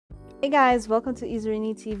Hey guys, welcome to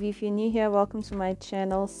Izrini TV. If you're new here, welcome to my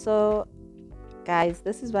channel. So guys,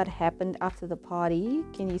 this is what happened after the party.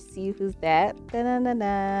 Can you see who's that?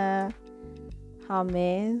 Da-na-na-na.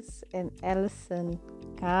 Hermes and Allsyn.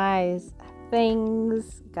 Guys,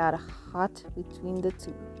 things got hot between the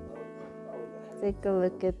two. Take a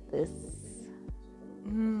look at this.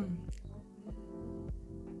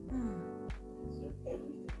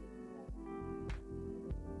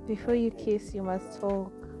 Before you kiss, you must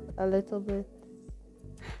talk a little bit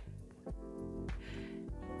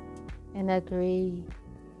and agree.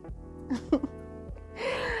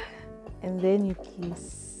 And then you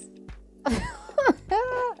kiss.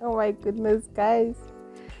 Oh my goodness, guys.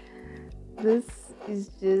 This is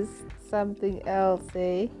just something else,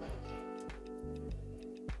 eh?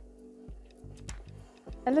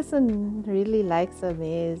 Allsyn really likes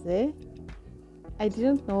Hermes, eh? I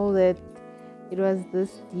didn't know that it was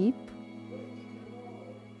this deep.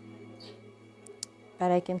 But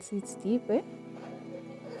I can see it's deep, eh?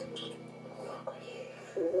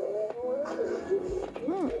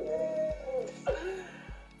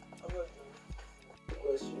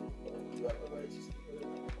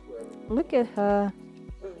 Look at her.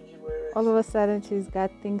 All of a sudden she's got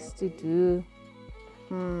things to do.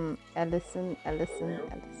 Allsyn.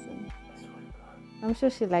 I'm sure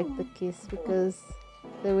she liked the kiss because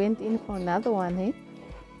they went in for another one, eh?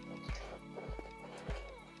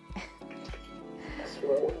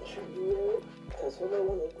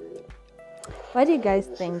 What do you guys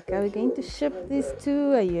think? Are we going to ship these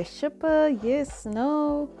two? Are you a shipper? Yes,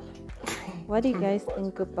 no? What do you guys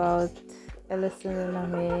think about Allsyn and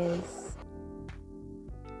Hermes?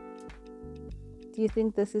 Do you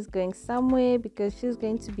think this is going somewhere? Because she's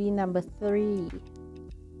going to be number 3.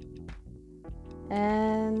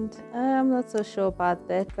 And I'm not so sure about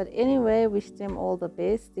that. But anyway, wish them all the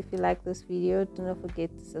best. If you like this video, do not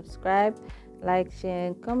forget to subscribe, like, share,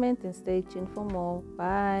 and comment. And stay tuned for more.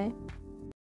 Bye.